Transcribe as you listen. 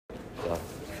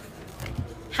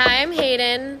Hi, I'm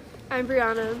Hayden. I'm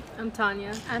Brianna. I'm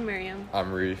Tanya. I'm Miriam.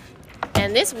 I'm Reef.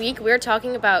 And this week we're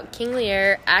talking about King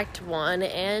Lear Act 1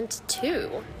 and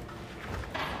 2.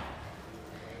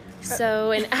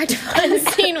 So in Act 1,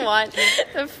 Scene 1,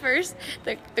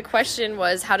 the question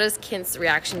was, how does Kent's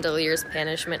reaction to Lear's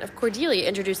banishment of Cordelia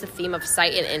introduce the theme of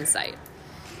sight and insight?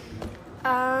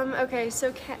 Okay,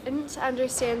 so Kent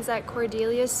understands that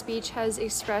Cordelia's speech has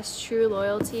expressed true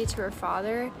loyalty to her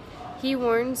father. He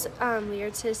warns Lear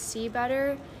to see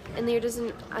better, and Lear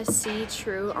doesn't see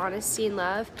true honesty and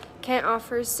love. Kent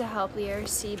offers to help Lear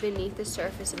see beneath the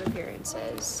surface of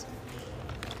appearances.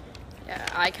 Yeah,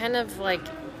 I kind of,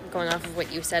 going off of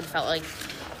what you said, felt like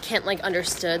Kent,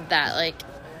 understood that,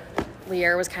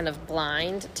 Lear was kind of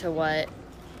blind to what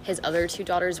his other two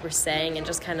daughters were saying and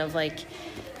just kind of,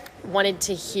 wanted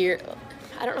to hear,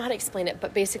 I don't know how to explain it,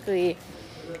 but basically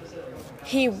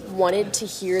he wanted to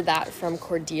hear that from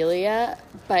Cordelia,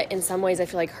 but in some ways I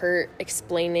feel like her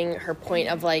explaining her point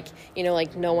of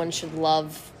no one should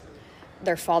love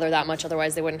their father that much,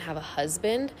 otherwise they wouldn't have a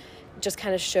husband, just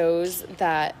kind of shows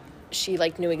that she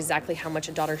knew exactly how much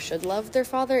a daughter should love their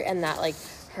father, and that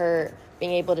her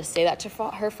being able to say that to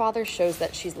her father shows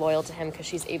that she's loyal to him because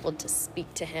she's able to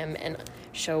speak to him and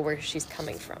show where she's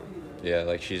coming from.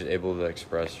 Yeah, she's able to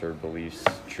express her beliefs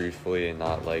truthfully and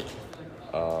not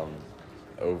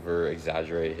over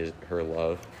exaggerate her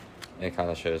love. And it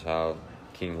kind of shows how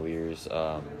King Lear's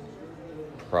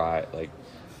pride,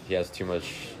 he has too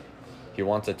much. He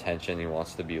wants attention. He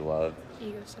wants to be loved.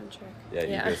 Egocentric.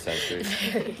 Yeah.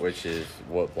 Egocentric, which is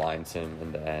what blinds him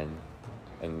in the end,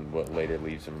 and what later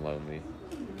leaves him lonely.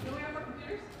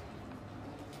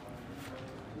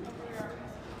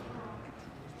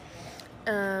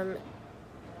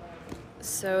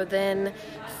 So then,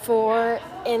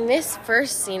 in this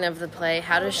first scene of the play,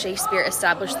 how does Shakespeare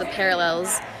establish the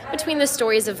parallels between the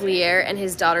stories of Lear and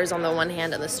his daughters on the one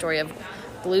hand and the story of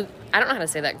I don't know how to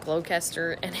say that,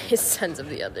 Gloucester and his sons of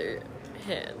the other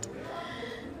hand?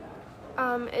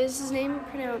 Is his name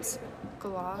pronounced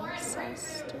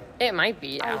Gloucester? It might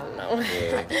be. I don't know.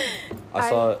 Yeah. I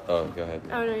saw. Oh, go ahead.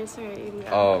 Oh no, sorry. You can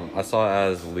go. I saw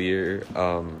it as Lear,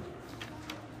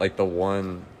 the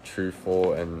one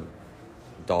truthful and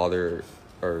daughter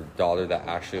that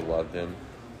actually loved him.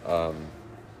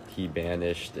 He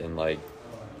banished and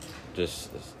just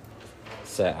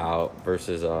set out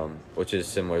versus which is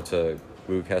similar to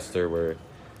Gloucester, where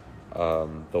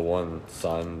the one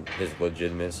son, his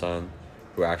legitimate son,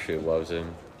 who actually loves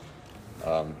him,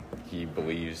 he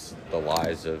believes the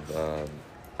lies of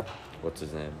what's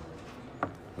his name?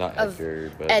 Not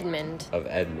Edgar, but Edmund. Of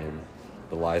Edmund,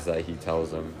 the lies that he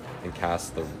tells him, and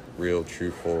casts the real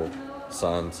truthful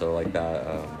son. So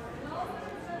that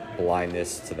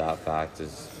blindness to that fact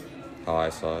is how I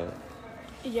saw it.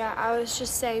 Yeah, I was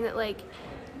just saying that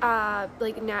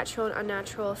natural and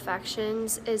unnatural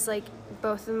affections is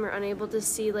both of them are unable to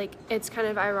see. It's kind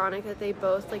of ironic that they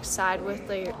both side with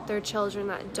their children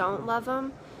that don't love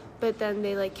them, but then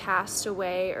they cast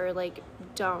away or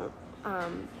don't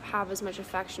have as much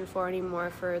affection for anymore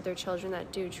for their children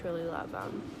that do truly love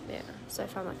them. Yeah. So I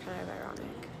found that kind of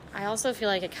ironic. I also feel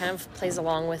like it kind of plays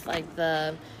along with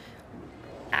the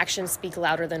actions speak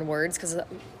louder than words, because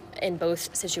in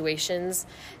both situations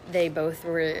they both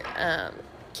were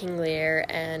King Lear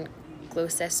and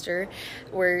Gloucester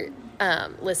were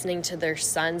listening to their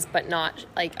sons but not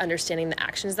understanding the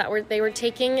actions that they were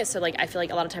taking. So I feel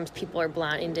like a lot of times people are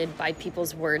blinded by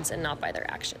people's words and not by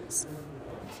their actions.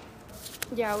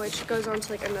 Yeah, which goes on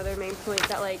to another main point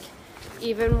that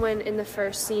even when in the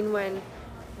first scene when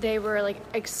they were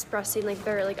expressing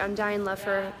their undying love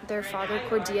for their father,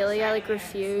 Cordelia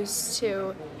refused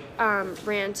to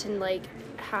rant and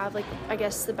have I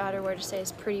guess the better word to say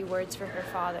is pretty words for her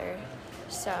father.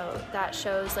 So that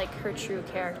shows her true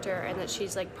character, and that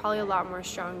she's probably a lot more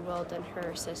strong-willed than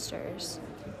her sisters.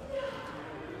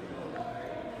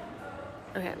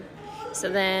 Okay. So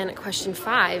then, question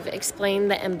 5, explain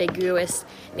the ambiguous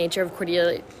nature of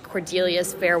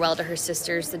Cordelia's farewell to her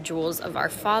sisters, the jewels of our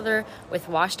father. With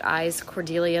washed eyes,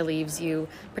 Cordelia leaves you,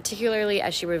 particularly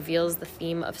as she reveals the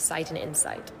theme of sight and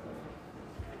insight.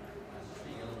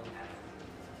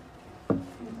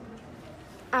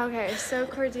 Okay, so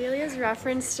Cordelia's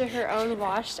reference to her own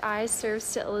washed eyes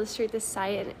serves to illustrate the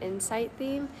sight and insight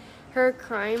theme. Her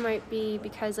crying might be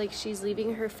because she's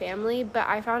leaving her family, but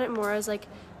I found it more as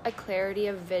a clarity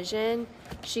of vision.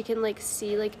 She can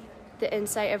see the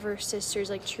insight of her sister's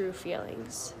true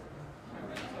feelings.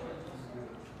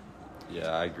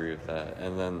 Yeah, I agree with that.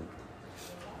 And then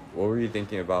what were you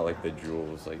thinking about, like, the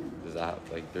jewels? Like, does that,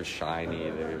 like, they're shiny,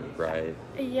 they're bright?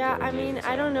 Yeah, I golden, mean,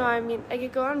 I don't know. I mean, I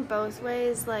could go on both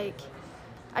ways. Like,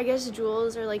 I guess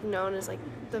jewels are like known as like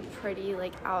the pretty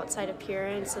like outside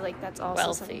appearance. So like that's also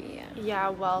Wealthy, yeah,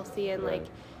 wealthy, and Right. like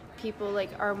people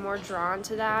like are more drawn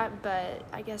to that. But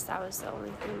I guess that was the only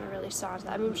thing I really saw to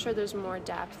that. I mean, I'm sure there's more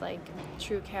depth. Like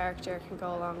true character can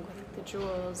go along with the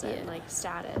jewels and Yeah. like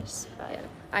status. But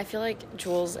I feel like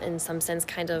Jules, in some sense,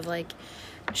 kind of like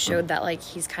showed that like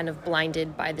he's kind of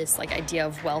blinded by this like idea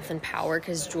of wealth and power,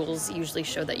 because jewels usually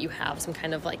show that you have some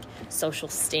kind of like social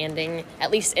standing,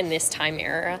 at least in this time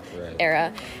Right.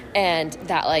 era, and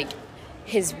that like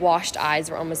his washed eyes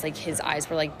were almost like his eyes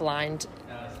were like blind.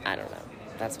 I don't know.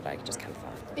 That's what I just kind of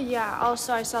thought. yeah,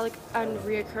 also I saw like a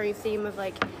reoccurring theme of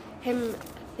like him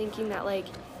thinking that like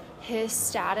his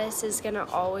status is gonna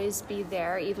always be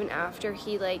there even after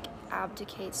he like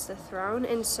abdicates the throne,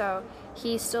 and so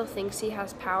he still thinks he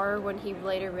has power when he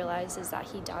later realizes that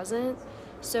he doesn't.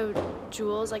 So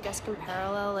Jules, I guess, can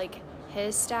parallel like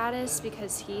his status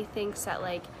because he thinks that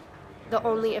like the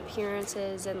only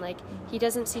appearances and like he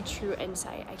doesn't see true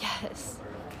insight, I guess.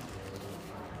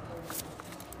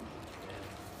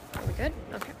 Are we good?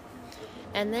 Okay.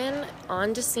 And then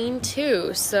on to scene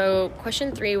 2. So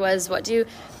question 3 was, what do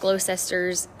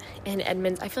Gloucester's and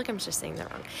Edmund's, I feel like I'm just saying that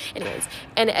wrong. Anyways,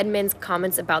 and Edmund's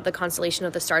comments about the constellation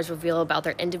of the stars reveal about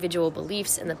their individual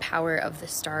beliefs and the power of the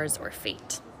stars or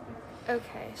fate?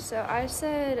 Okay, so I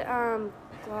said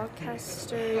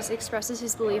Gloucester's expresses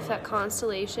his belief that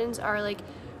constellations are like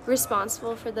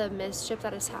responsible for the mischief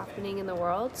that is happening in the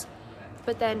world.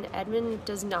 But then Edmund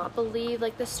does not believe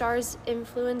like the stars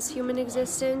influence human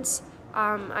existence.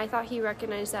 I thought he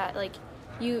recognized that like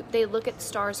they look at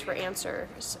stars for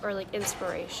answers or like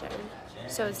inspiration.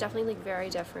 So it's definitely like very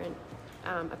different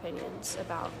opinions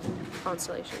about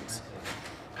constellations.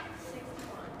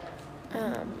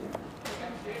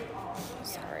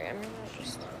 Sorry, I'm gonna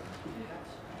just.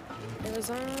 It was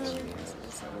on. I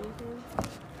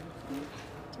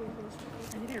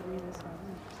need to read this one.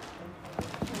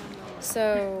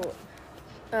 So,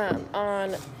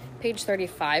 on page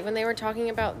 35, when they were talking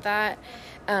about that,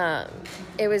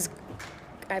 it was,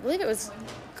 I believe it was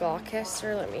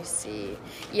Gloucester, let me see.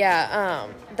 Yeah,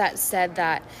 that said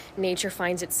that nature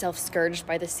finds itself scourged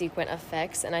by the sequent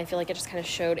effects, and I feel like it just kind of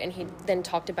showed, and he then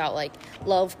talked about, like,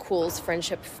 love cools,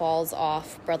 friendship falls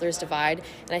off, brothers divide,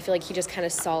 and I feel like he just kind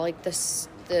of saw, like,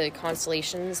 the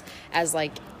constellations as,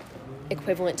 like,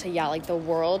 equivalent to, yeah, like, the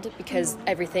world, because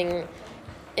everything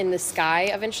in the sky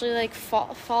eventually like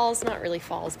falls, not really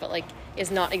falls, but like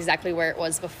is not exactly where it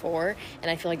was before, and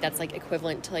I feel like that's like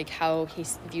equivalent to like how he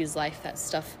views life, that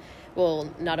stuff will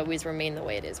not always remain the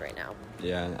way it is right now.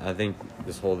 Yeah, and I think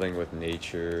this whole thing with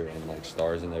nature and like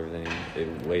stars and everything,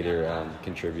 it later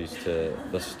contributes to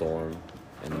the storm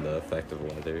and the effect of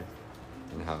weather,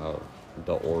 and how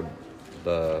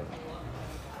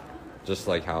just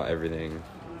like how everything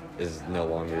is no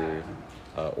longer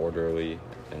orderly,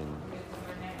 and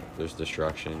there's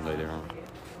destruction later on.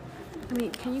 I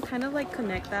mean, can you kind of like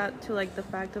connect that to like the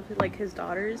fact of like his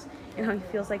daughters and how he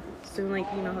feels like soon, like,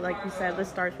 you know, like you said, the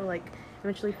stars will like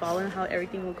eventually fall and how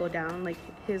everything will go down, like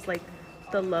his like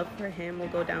the love for him will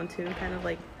go down too, and kind of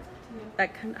like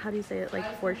that kind of, how do you say it,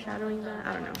 like foreshadowing that?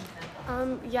 I don't know.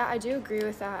 Yeah, I do agree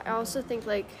with that. I also think,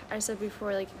 like I said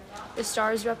before, like the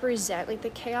stars represent like the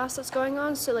chaos that's going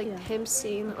on. So like him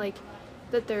seeing like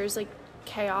that there's like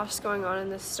chaos going on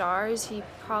in the stars, he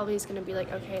probably is going to be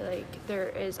like, okay, like there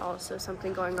is also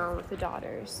something going on with the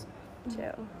daughters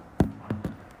too.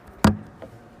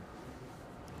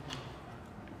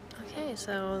 Okay,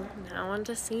 so now on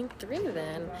to scene 3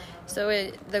 then.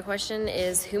 So the question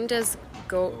is, whom does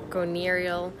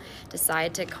Gonerial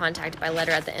decide to contact by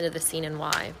letter at the end of the scene, and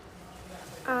why?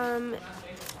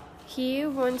 He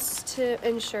wants to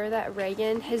ensure that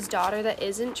Reagan, his daughter that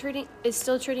is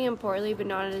still treating him poorly, but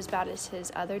not as bad as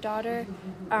his other daughter.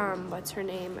 What's her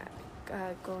name?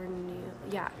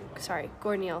 Gorneal. Sorry,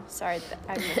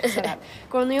 I mixed that up.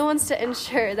 Gorneal wants to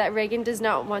ensure that Reagan does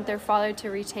not want their father to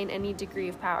retain any degree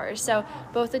of power. So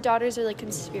both the daughters are like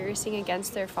conspiring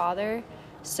against their father.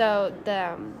 So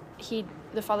the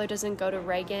father doesn't go to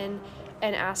Reagan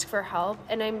and ask for help.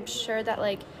 And I'm sure that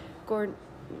like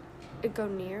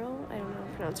Gonerial, I don't know how to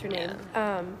pronounce her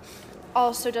name,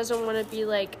 also doesn't want to be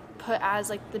like put as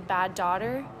like the bad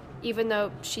daughter, even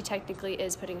though she technically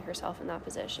is putting herself in that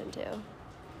position too.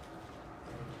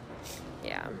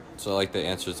 Yeah. So like the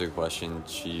answer to the question,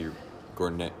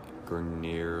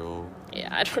 Gornero Yeah,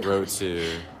 I don't know. wrote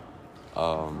to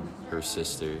her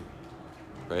sister,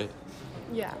 right?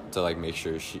 Yeah. To like make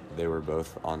sure they were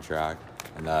both on track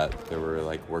and that they were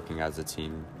like working as a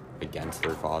team against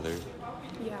their father.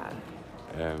 Yeah.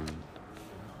 Um,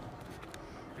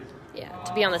 Yeah,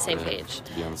 to be on the same page.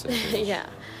 To be on the same page. Yeah.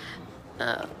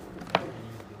 And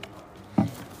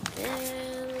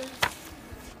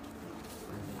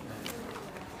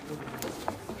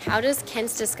how does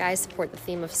Kent's disguise support the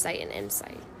theme of sight and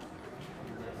insight?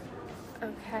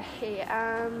 Okay.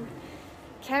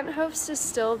 Kent hopes to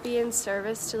still be in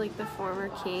service to like the former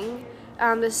king.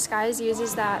 The disguise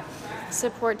uses that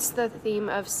supports the theme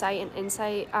of sight and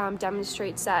insight.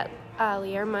 Demonstrates that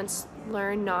Lear must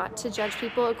learn not to judge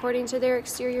people according to their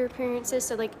exterior appearances.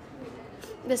 So like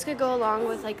this could go along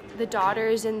with like the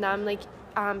daughters and them like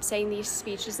saying these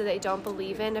speeches that they don't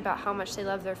believe in about how much they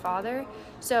love their father.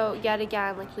 So yet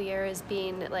again, like Lear is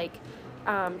being like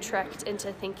tricked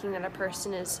into thinking that a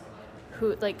person is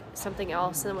who like something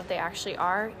else than what they actually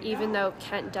are, even though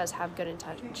Kent does have good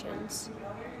intentions.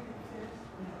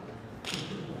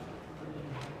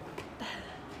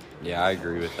 Yeah, I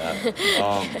agree with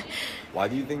that. Why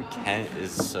do you think Kent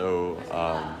is so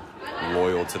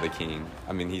loyal to the king?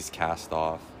 I mean, he's cast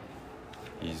off.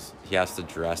 He has to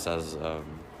dress as a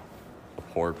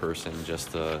poor person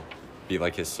just to be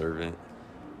like his servant.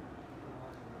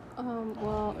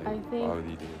 Well, Like, I think why would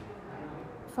he do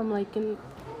it? from like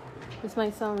this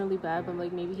might sound really bad, but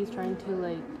like maybe he's trying to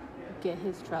like get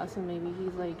his trust, and maybe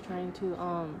he's like trying to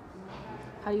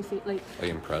how do you say, like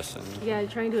Impress him. yeah,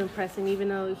 trying to impress him, even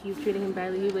though he's treating him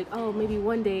badly. He's like, oh, maybe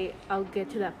one day I'll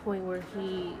get to that point where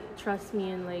he trusts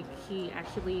me and like he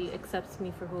actually accepts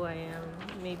me for who I am.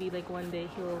 Maybe like one day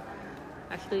he'll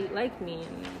actually like me,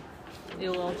 and it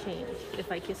will all change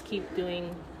if I just keep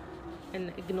doing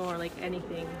and ignore like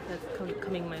anything that's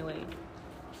coming my way.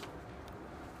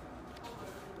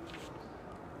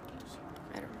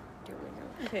 I don't know. Do you want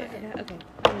me to go? Okay.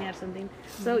 Let me add something.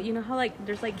 So you know how like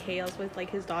there's like chaos with like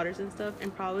his daughters and stuff,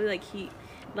 and probably like he,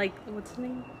 like what's his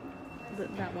name?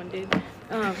 That one dude.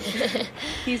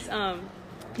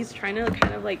 He's trying to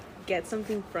kind of like get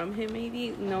something from him,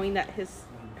 maybe knowing that his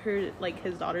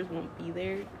daughters won't be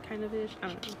there, kind of ish. I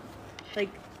don't know. Like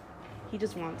he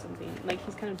just wants something. Like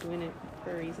he's kind of doing it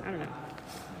for a reason. I don't know.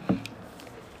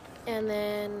 And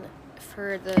then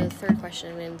for the third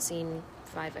question in scene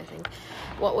 5, I think,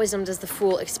 what wisdom does the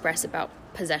fool express about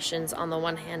possessions on the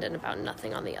one hand and about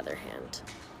nothing on the other hand?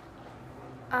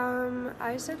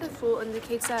 I said the fool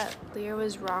indicates that Lear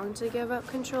was wrong to give up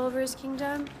control over his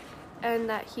kingdom, and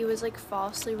that he was like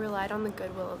falsely relied on the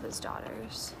goodwill of his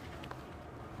daughters.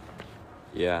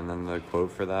 Yeah, and then the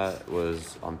quote for that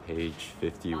was on page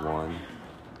 51.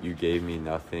 You gave me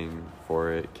nothing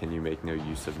for it. Can you make no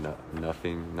use of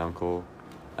nothing, nuncle?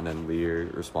 And then Lear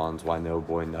responds, why no,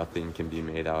 boy, nothing can be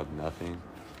made out of nothing.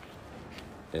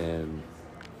 And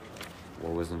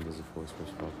what wisdom does the fool express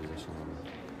about possession?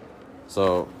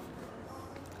 So,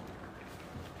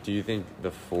 do you think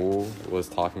the fool was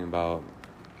talking about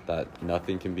that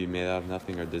nothing can be made out of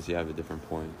nothing, or does he have a different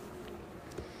point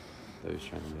that he's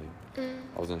trying to make?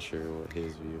 I wasn't sure what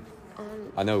his view.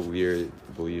 I know Lear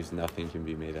believes nothing can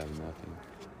be made out of nothing.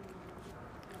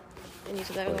 And you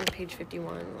said that was on page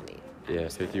 51. Let me. Yeah,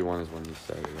 51 is when he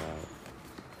started out.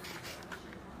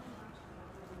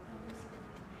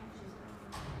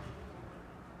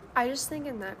 I just think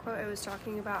in that quote it was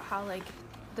talking about how like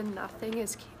the nothing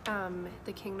is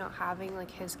the king not having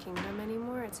like his kingdom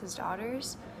anymore. It's his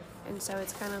daughters, and so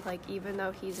it's kind of like even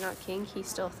though he's not king, he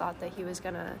still thought that he was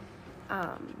gonna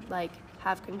like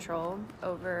have control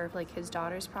over like his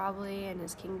daughters probably and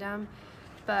his kingdom,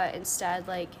 but instead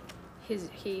like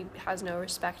he has no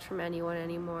respect from anyone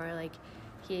anymore. Like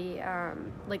he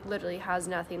like literally has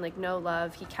nothing, like no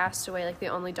love. He cast away like the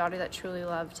only daughter that truly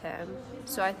loved him.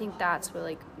 So I think that's what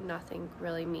like nothing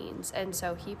really means, and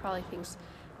so he probably thinks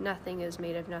nothing is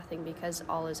made of nothing because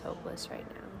all is hopeless right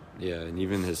now. Yeah, and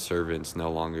even his servants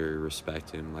no longer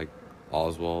respect him. Like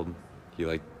Oswald, he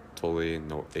like totally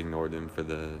ignored him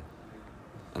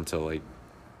until like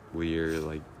Lear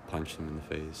like punched him in the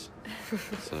face.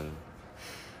 So.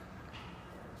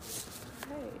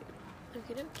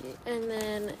 Okay. And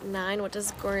then 9, what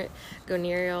does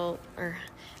Gonerial, or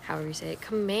however you say it,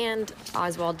 command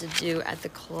Oswald to do at the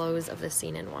close of the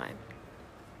scene, and why?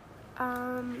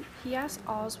 He asked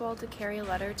Oswald to carry a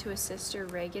letter to his sister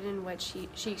Regan in which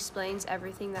she explains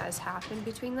everything that has happened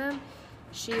between them.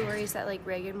 She worries that like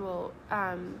Regan will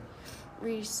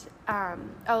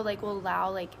will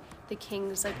allow like the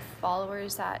king's like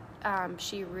followers that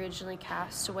she originally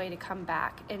cast away to come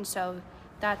back, and so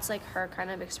that's like her kind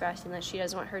of expressing that she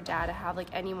doesn't want her dad to have like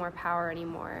any more power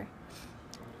anymore.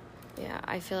 Yeah,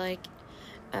 I feel like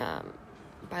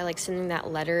by like sending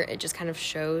that letter, it just kind of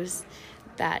shows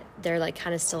that they're like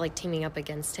kind of still like teaming up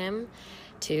against him,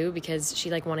 too, because she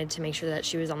like wanted to make sure that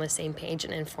she was on the same page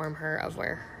and inform her of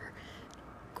where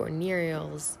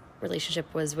Gorneriel's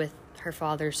relationship was with her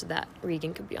father, so that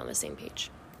Regan could be on the same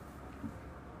page.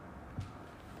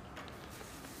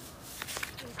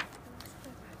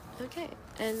 Okay,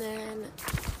 and then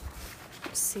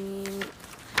is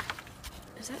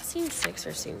that scene 6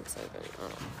 or scene 7?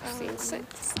 Oh, Scene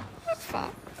 6.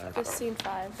 5. It's scene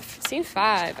 5. Scene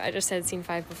 5. I just said scene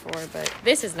 5 before, but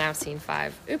this is now scene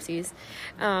 5. Oopsies.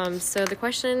 So the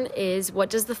question is, what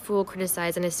does the fool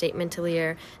criticize in his statement to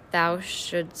Lear? Thou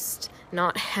shouldst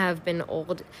not have been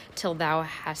old till thou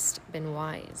hast been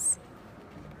wise.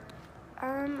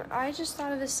 I just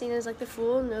thought of this scene as like the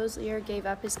fool knows Lear gave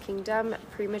up his kingdom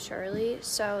prematurely,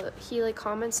 so he like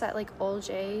comments that like old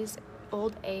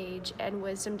age and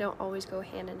wisdom don't always go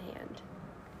hand in hand.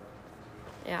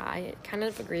 Yeah, I kind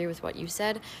of agree with what you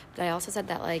said, but I also said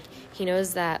that like he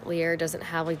knows that Lear doesn't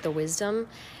have like the wisdom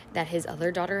that his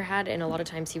other daughter had, and a lot of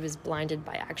times he was blinded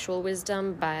by actual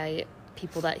wisdom, by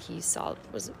people that he saw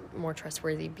was more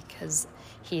trustworthy, because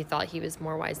he thought he was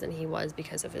more wise than he was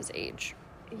because of his age.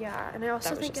 Yeah, and I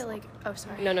also think it like, oh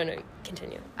sorry. No,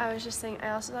 continue. I was just saying,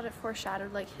 I also thought it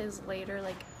foreshadowed like his later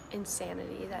like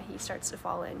insanity that he starts to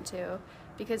fall into,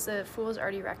 because the fool's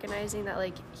already recognizing that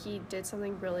like he did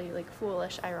something really like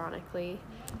foolish, ironically.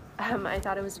 I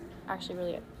thought it was actually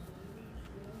really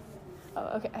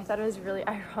I thought it was really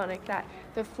ironic that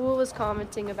the fool was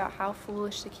commenting about how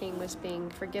foolish the king was being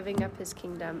for giving up his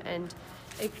kingdom, and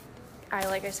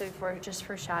like I said before, it just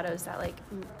foreshadows that like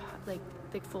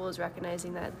the fool is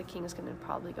recognizing that the king is going to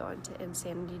probably go into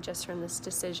insanity just from this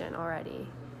decision already.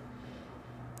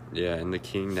 Yeah, and the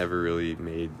king never really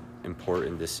made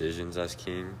important decisions as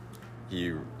king.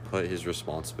 He put his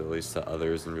responsibilities to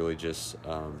others and really just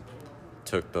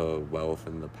took the wealth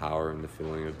and the power and the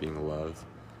feeling of being loved,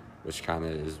 which kind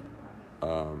of is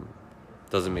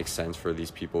doesn't make sense for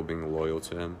these people being loyal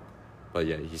to him. But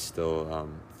yeah, he still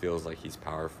feels like he's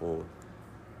powerful,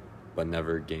 but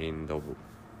never gained the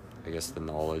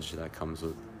knowledge that comes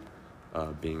with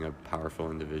being a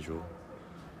powerful individual.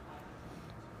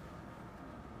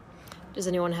 Does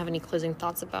anyone have any closing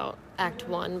thoughts about Act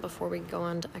 1 before we go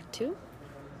on to Act 2?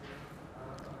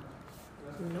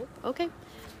 Nope. Okay.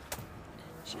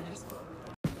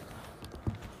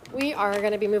 We are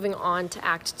going to be moving on to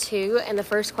Act 2, and the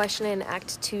first question in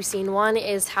Act 2, Scene 1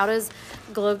 is, how does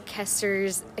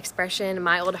Gloucester's expression,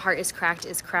 "my old heart is cracked,"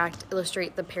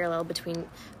 illustrate the parallel between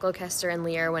Gloucester and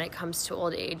Lear when it comes to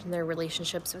old age and their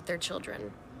relationships with their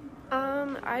children?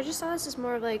 I just saw this as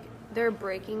more of like their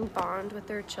breaking bond with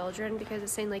their children, because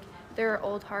it's saying like their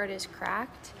old heart is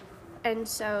cracked, and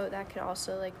so that could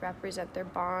also like represent their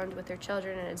bond with their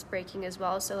children, and it's breaking as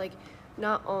well. So like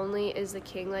not only is the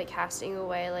king like casting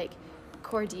away like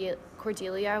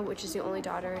Cordelia, which is the only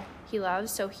daughter he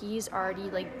loves, so he's already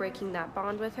like breaking that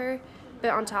bond with her,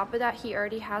 but on top of that he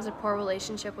already has a poor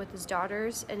relationship with his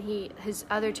daughters and his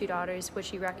other 2 daughters, which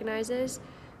he recognizes.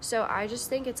 So I just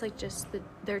think it's like just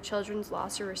their children's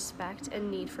loss of respect and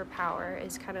need for power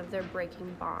is kind of their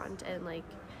breaking bond and like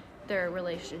their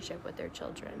relationship with their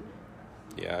children.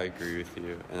 Yeah, I agree with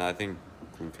you. And I think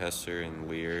Gloucester and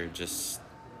Lear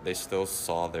they still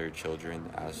saw their children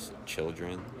as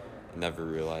children and never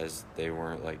realized they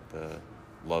weren't like the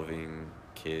loving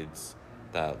kids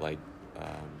that like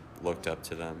looked up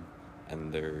to them,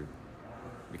 and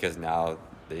because now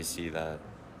they see that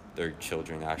their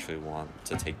children actually want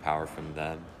to take power from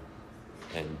them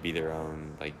and be their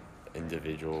own like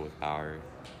individual with power.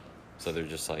 So they're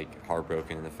just like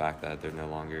heartbroken in the fact that they're no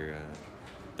longer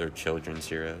their children's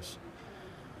heroes.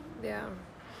 Yeah.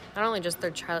 Not only just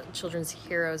their children's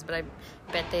heroes, but I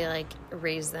bet they like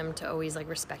raised them to always like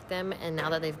respect them, and now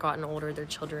that they've gotten older, their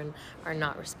children are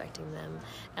not respecting them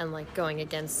and like going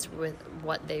against with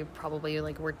what they probably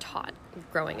like were taught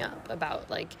growing up about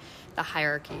like the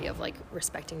hierarchy of like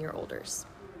respecting your elders.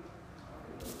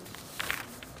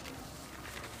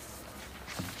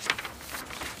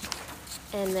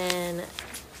 And then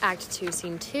Act 2,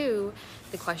 Scene 2,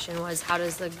 the question was, how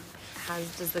does the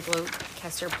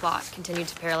Gloucester plot continue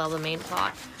to parallel the main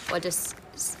plot? What does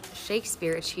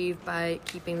Shakespeare achieve by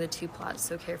keeping the 2 plots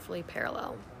so carefully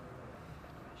parallel?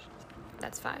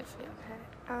 That's 5. Yeah.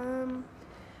 Okay.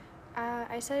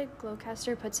 I said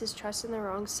Gloucester puts his trust in the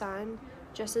wrong son,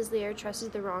 just as Lear trusts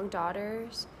the wrong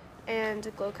daughters.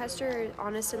 And Gloucester's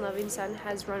honest and loving son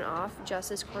has run off,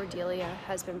 just as Cordelia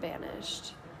has been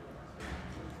banished.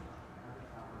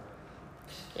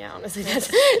 Yeah, honestly, that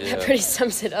pretty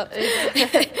sums it up.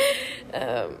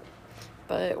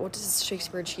 But what does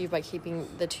Shakespeare achieve by keeping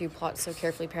the 2 plots so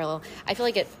carefully parallel? I feel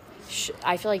like it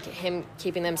I feel like him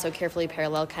keeping them so carefully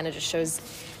parallel kind of just shows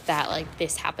that like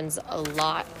this happens a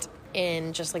lot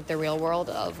in just like the real world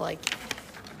of like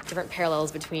different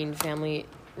parallels between family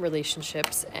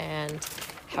relationships, and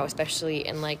how especially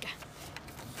in like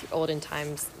the olden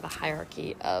times, the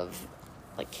hierarchy of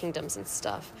like kingdoms and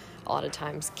stuff, a lot of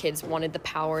times kids wanted the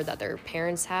power that their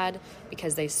parents had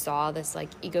because they saw this like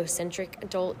egocentric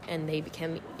adult and they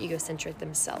became egocentric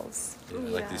themselves. Yeah,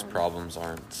 like these problems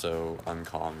aren't so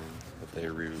uncommon that they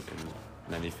root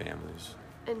in many families.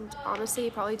 And honestly, he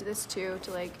probably did this too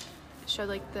to like show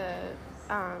like the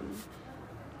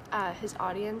his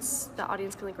audience. The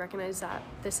audience can like recognize that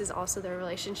this is also their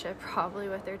relationship probably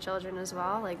with their children as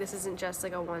well. Like this isn't just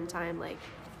like a one-time like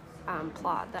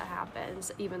plot that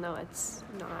happens, even though it's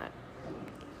not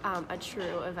a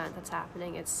true event that's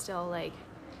happening. It's still like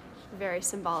very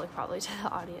symbolic probably to the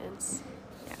audience.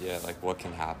 Yeah, like what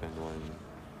can happen when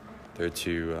they're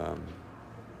too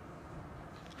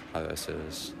how do I say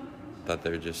this, that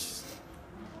they're just,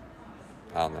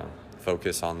 I don't know,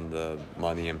 focus on the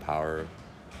money and power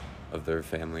of their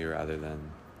family rather than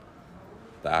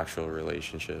the actual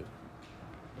relationship.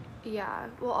 Yeah,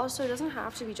 well also it doesn't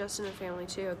have to be just in a family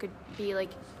too. It could be like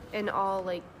in all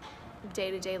like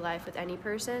day-to-day life with any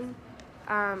person.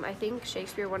 I think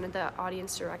Shakespeare wanted the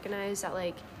audience to recognize that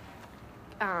like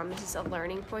this is a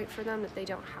learning point for them, that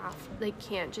they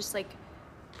can't just like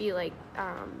be like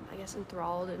I guess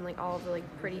enthralled in like all of the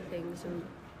like pretty things in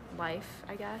life,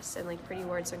 I guess, and like pretty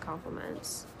words and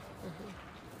compliments.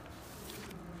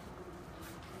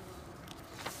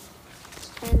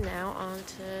 And now on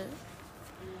to,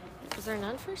 is there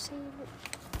none for scene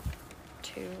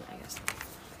 2, I guess?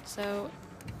 So,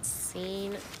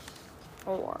 scene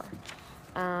 4.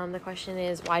 The question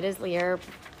is, why does Lear,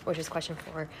 which is question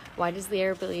 4, why does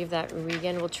Lear believe that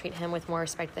Regan will treat him with more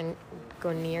respect than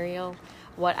Gonerial?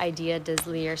 What idea does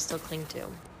Lear still cling to?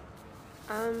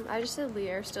 I just said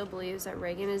Lear still believes that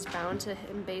Regan is bound to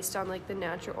him based on like the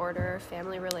natural order of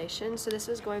family relations. So this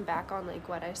was going back on like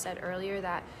what I said earlier,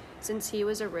 that since he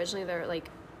was originally their like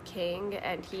king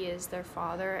and he is their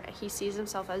father, he sees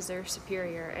himself as their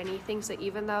superior, and he thinks that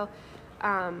even though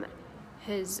Gorneal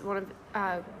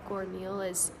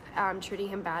is treating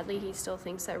him badly, he still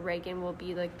thinks that Regan will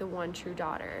be like the one true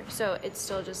daughter. So it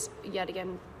still just yet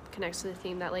again connects to the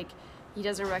theme that like he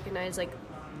doesn't recognize like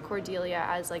Cordelia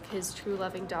as like his true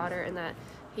loving daughter, and that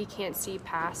he can't see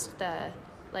past the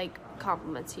like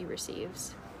compliments he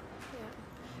receives.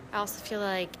 I also feel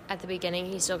like at the beginning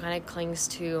he still kind of clings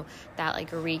to that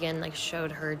like Regan like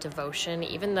showed her devotion,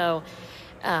 even though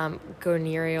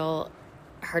Gonerial,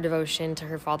 her devotion to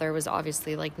her father was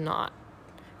obviously like not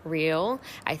real.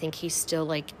 I think he still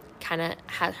like kind of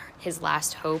had his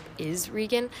last hope is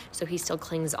Regan, so he still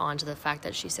clings on to the fact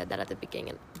that she said that at the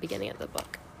beginning of the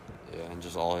book. Yeah, and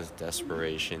just all his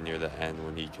desperation near the end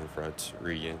when he confronts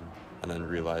Regan and then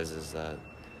realizes that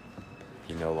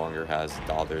he no longer has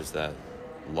daughters that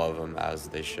love him as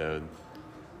they should.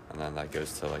 And then that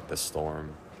goes to like the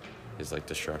storm, his like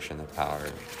destruction of power.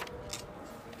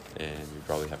 And you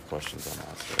probably have questions on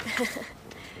that. So.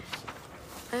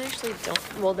 I actually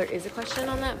don't. Well, there is a question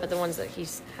on that, but the ones that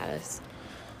he's had us,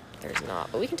 there's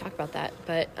not. But we can talk about that.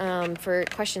 But for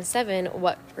question 7,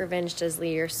 what revenge does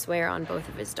Lear swear on both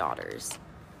of his daughters?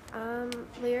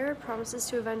 Lear promises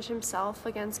to avenge himself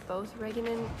against both Regan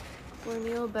and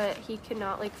Gorneal, but he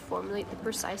cannot like formulate the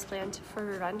precise plan for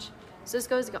revenge. So this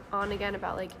goes on again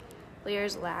about like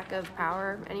Lear's lack of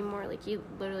power anymore. Like he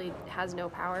literally has no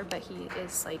power, but he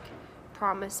is like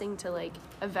promising to like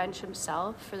avenge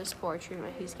himself for this poor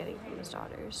treatment he's getting from his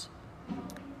daughters.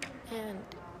 And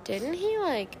didn't he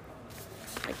like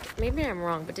maybe I'm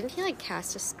wrong, but didn't he like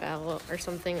cast a spell or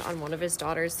something on one of his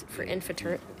daughters for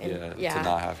infertility? To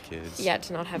not have kids. Yeah,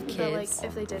 to not have kids. But like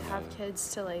if they did have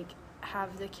kids, to like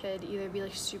have the kid either be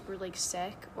like super like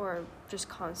sick or just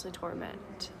constantly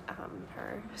torment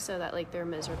her, so that like they're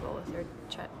miserable with their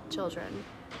children.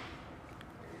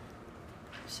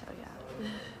 So yeah.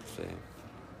 Same.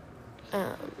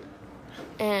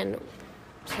 And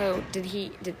so did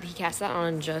he cast that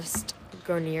on just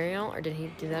Gonerial, or did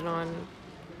he do that on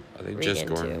I think Regan just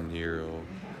too? Gonerial.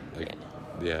 Like,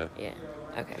 yeah. Yeah.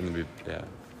 Okay. Yeah.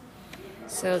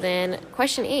 So then,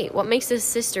 question 8. What makes his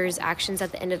sister's actions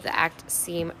at the end of the act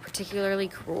seem particularly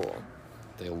cruel?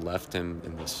 They left him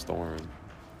in the storm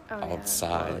Oh,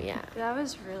 outside. Oh, yeah. Yeah, that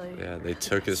was really. Yeah, they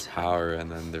took his power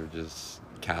and then they're just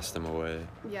cast him away.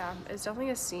 Yeah, it's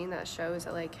definitely a scene that shows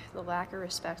that like the lack of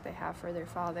respect they have for their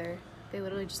father. They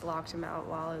literally just locked him out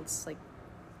while it's like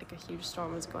a huge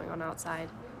storm was going on outside.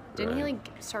 Didn't he Right.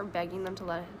 like start begging them to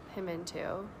let him in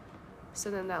too? So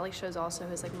then that like shows also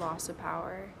his like loss of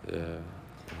power. Yeah.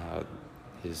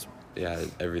 His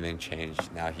everything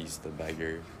changed. Now he's the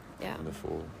beggar Yeah. and the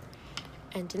fool.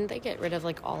 And didn't they get rid of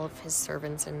like all of his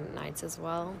servants and knights as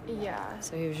well? Yeah.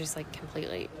 So he was just like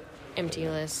completely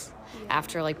emptyless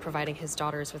after like providing his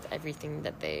daughters with everything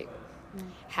that they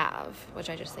have, which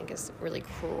I just think is really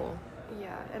cruel.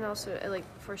 Yeah, and also it like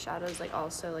foreshadows like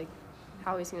also like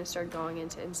how he's going to start going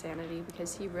into insanity,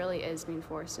 because he really is being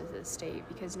forced into this state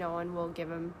because no one will give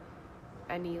him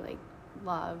any like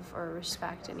love or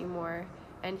respect anymore,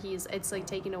 and it's like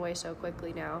taken away so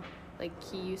quickly now. Like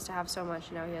he used to have so much,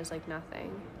 and now he has like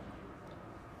nothing.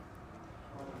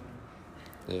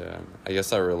 Yeah, I guess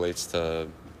that relates to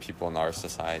people in our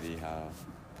society, how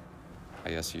I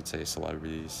guess you'd say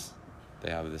celebrities, they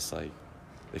have this like,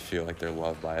 they feel like they're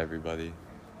loved by everybody,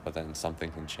 but then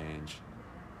something can change.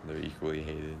 They're equally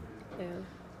hated. Yeah.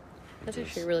 That's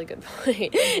actually a really good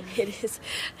point. It is.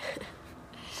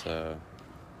 So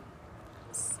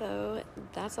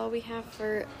that's all we have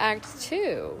for Act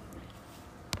 2.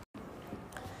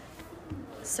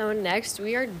 So next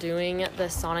we are doing the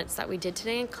sonnets that we did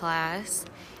today in class.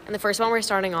 And the first one we're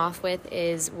starting off with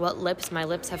is "What lips my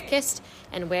lips have kissed,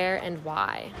 and where and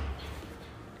why."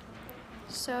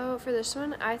 So for this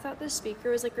one, I thought the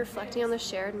speaker was like reflecting on the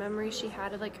shared memories she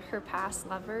had of like her past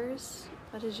lovers.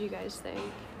 What did you guys think?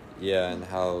 Yeah, and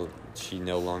how she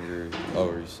no longer,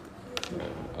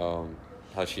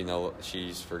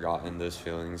 she's forgotten those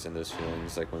feelings, and those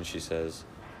feelings, like when she says,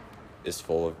 is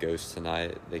full of ghosts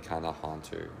tonight, they kind of haunt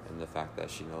her, and the fact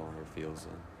that she no longer feels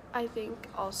them. I think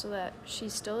also that she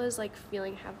still is like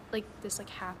feeling like this like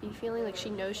happy feeling, like she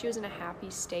knows she was in a happy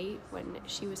state when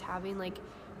she was having like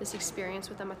this experience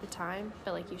with them at the time,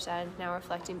 but like you said, now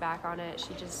reflecting back on it,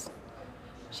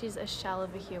 she's a shell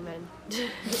of a human.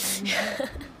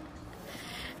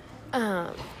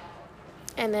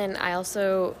 And then I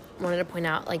also wanted to point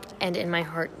out, like, and in my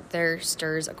heart there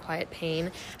stirs a quiet pain.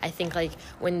 I think, like,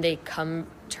 when they come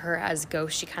to her as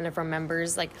ghosts, she kind of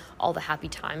remembers, like, all the happy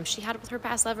times she had with her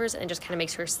past lovers, and it just kind of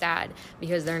makes her sad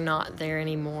because they're not there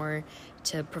anymore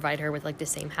to provide her with, like, the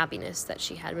same happiness that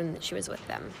she had when she was with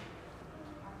them.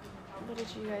 What did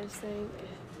you guys think?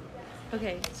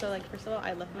 Okay, so like first of all,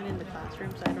 I left mine in the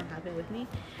classroom, so I don't have it with me.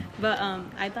 But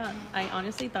I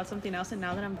honestly thought something else, and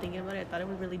now that I'm thinking about it, I thought it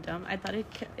was really dumb. I thought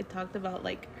it talked about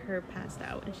like her passed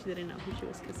out and she didn't know who she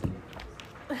was kissing.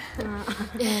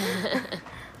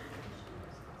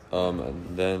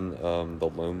 And then the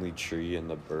lonely tree and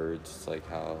the birds. It's like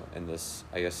how in this,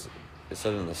 I guess it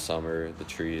said in the summer, the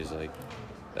tree is like,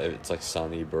 it's like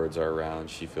sunny, birds are around.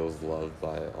 She feels loved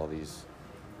by all these,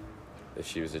 if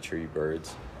she was a tree,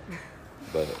 birds.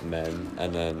 But men,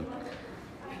 and then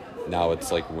now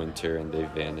it's like winter and they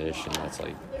vanish, and that's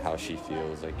like how she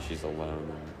feels, like she's alone.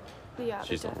 And Yeah,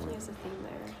 she's there definitely alone. is a theme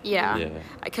there. Yeah,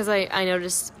 because I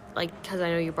noticed, like, because I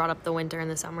know you brought up the winter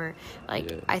and the summer,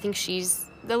 like, I think she's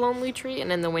the lonely tree,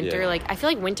 and in the winter, like, I feel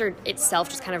like winter itself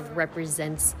just kind of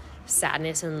represents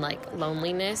sadness and, like,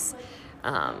 loneliness,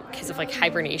 because of, like,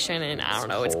 hibernation, and I don't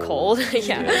know, it's cold. I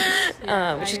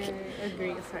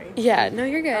agree, sorry. Yeah, no,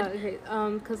 you're good. Okay,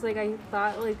 because, like, I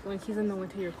thought, like, when she's in the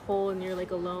winter, you're cold and you're, like,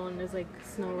 alone. There's, like,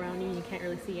 snow around you and you can't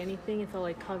really see anything. It's all,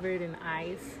 like, covered in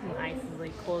ice, and ice is,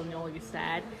 like, cold and you're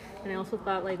sad. And I also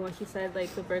thought, like, when she said,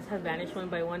 like, the birds have vanished one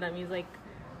by one, that means, like,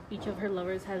 each of her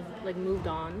lovers has, like, moved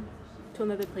on to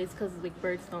another place, because, like,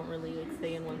 birds don't really, like,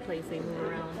 stay in one place. They move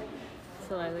around.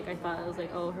 So, I thought it was,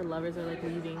 like, oh, her lovers are, like,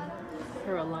 leaving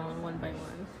her alone one by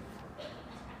one.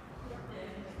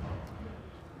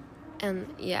 And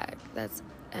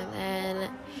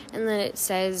and then it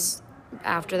says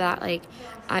after that, like,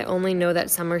 I only know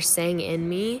that summer sang in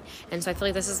me. And so I feel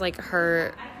like this is like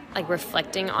her, like,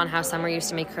 reflecting on how summer used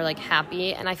to make her, like,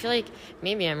 happy. And I feel like,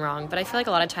 maybe I'm wrong, but I feel like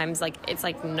a lot of times, like, it's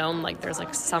like known, like, there's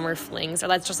like summer flings, or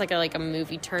that's just like a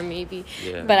movie term maybe.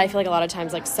 But I feel like a lot of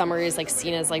times, like, summer is like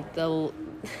seen as like the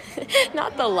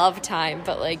not the love time,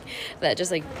 but like that just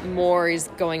like more is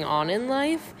going on in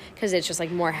life, because it's just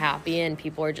like more happy and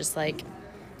people are just like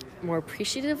more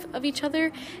appreciative of each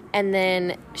other. And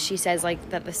then she says,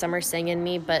 like, that the summer sang in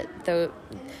me, but though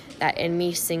that in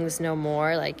me sings no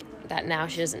more, like that now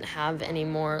she doesn't have any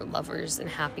more lovers and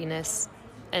happiness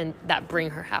and that bring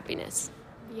her happiness.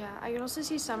 Yeah, I can also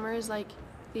see summer as like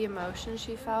the emotion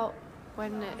she felt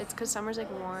when it's because summer's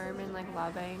like warm and like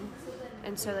loving,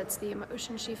 and so that's the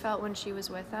emotion she felt when she was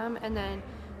with them. And then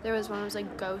there was one that was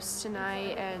like ghosts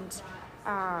tonight, and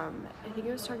I think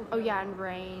it was talking, and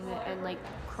rain and like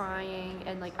crying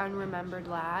and like unremembered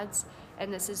lads,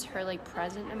 and this is her like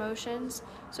present emotions.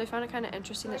 So I found it kind of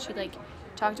interesting that she like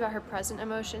talked about her present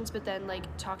emotions but then like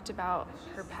talked about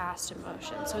her past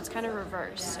emotions, so it's kind of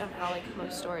reversed of how like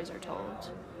most stories are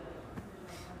told.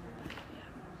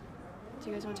 Do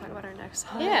you guys want to talk about our next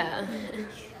song? Yeah.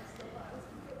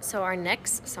 So our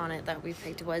next sonnet that we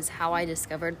picked was How I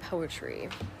Discovered Poetry.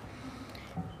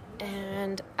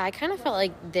 And I kind of felt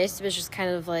like this was just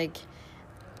kind of like,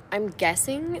 I'm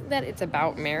guessing that it's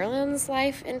about Marilyn's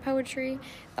life in poetry,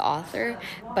 the author,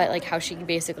 but like how she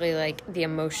basically like the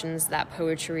emotions that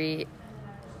poetry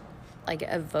like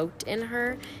evoked in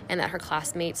her, and that her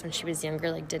classmates when she was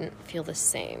younger like didn't feel the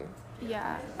same.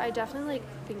 Yeah, I definitely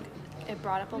like think it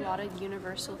brought up a lot of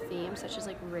universal themes such as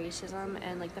like racism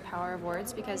and like the power of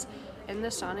words, because in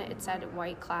the sonnet it said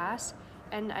white class,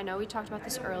 and I know we talked about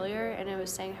this earlier, and it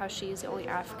was saying how she's the only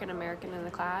African American in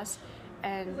the class,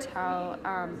 and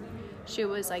how she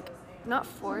was like not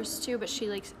forced to, but she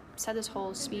like said this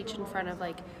whole speech in front of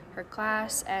like her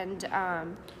class, and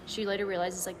she later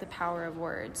realizes like the power of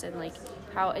words, and like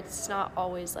how it's not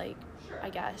always like, I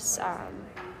guess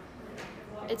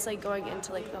it's like going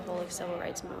into like the whole like civil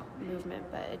rights movement,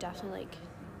 but it definitely like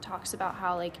talks about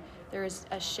how like there is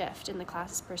a shift in the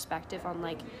class's perspective on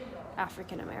like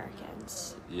African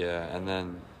Americans. Yeah, and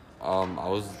then I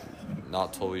was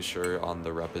not totally sure on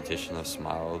the repetition of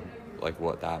smiled, like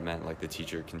what that meant. Like the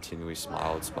teacher continually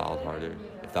smiled harder.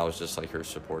 If that was just like her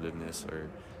supportiveness, or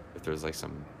if there was like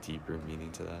some deeper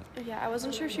meaning to that. Yeah, I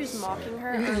wasn't sure if she was mocking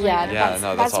her. Or,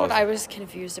 That's what I was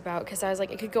confused about, because I was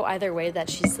like, it could go either way, that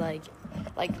she's like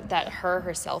that her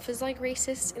herself is like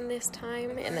racist in this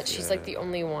time, and that she's like the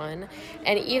only one.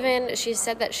 And even she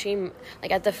said that she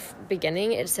like at the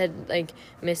beginning it said like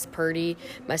Miss Purdy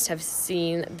must have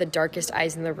seen the darkest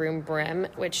eyes in the room brim,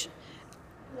 which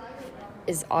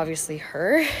is obviously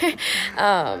her.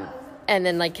 And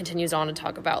then like continues on to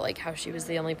talk about like how she was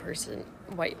the only person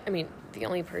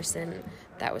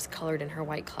that was colored in her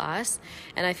white class.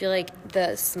 And I feel like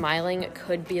the smiling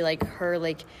could be like her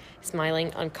like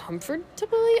smiling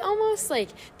uncomfortably, almost like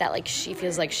that, like she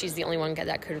feels like she's the only one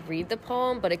that could read the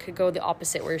poem, but it could go the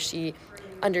opposite, where she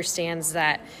understands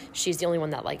that she's the only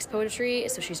one that likes poetry,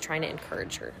 so she's trying to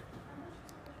encourage her.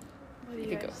 What do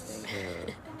you guys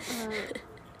think?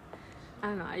 I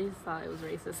don't know. I just thought it was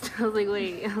racist. I was like,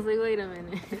 wait a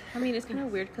minute. I mean, it's kind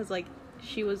of weird because like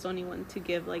she was the only one to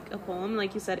give like a poem.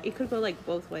 Like you said, it could go like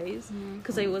both ways,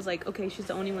 because it was like, okay, she's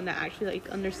the only one that actually like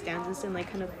understands this and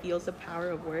like kind of feels the power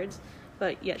of words,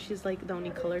 but yet she's like the only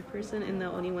colored person and the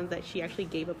only one that she actually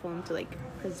gave a poem to like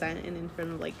present and in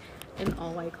front of like an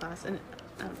all white class. And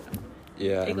I don't know.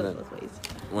 Yeah, it and goes then both ways.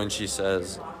 when she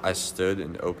says, I stood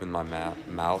and opened my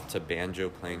mouth to banjo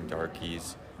playing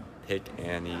darkies, pick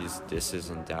Annies,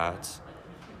 disses and dats,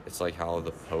 it's like how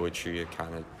the poetry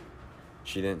kind of,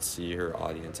 she didn't see her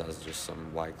audience as just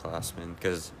some white classman,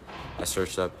 because I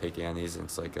searched up pick Annies and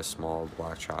it's like a small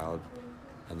black child,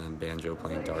 and then banjo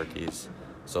playing darkies,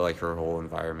 so like her whole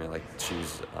environment, like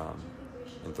she's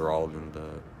enthralled in the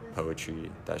poetry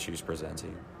that she was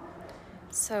presenting.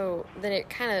 So then it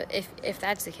kind of, if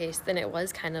that's the case, then it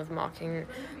was kind of mocking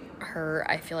her,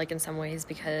 I feel like, in some ways,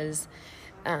 because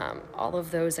all of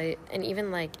those, and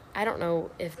even like, I don't know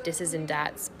if disses and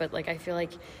dats, but like I feel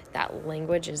like that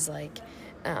language is like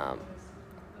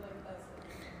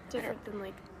Different than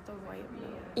like the white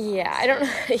man. yeah, I don't know.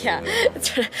 Yeah,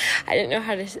 I didn't know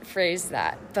how to phrase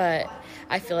that, but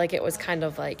I feel like it was kind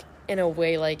of like, in a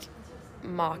way, like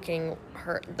mocking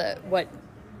her, what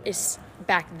is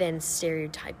back then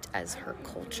stereotyped as her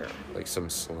culture. Like some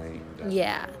slang.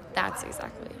 Yeah, that's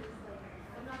exactly.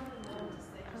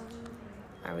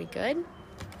 Are we good?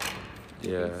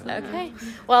 Yeah. Okay.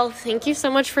 Well, thank you so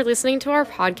much for listening to our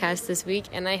podcast this week,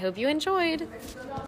 and I hope you enjoyed.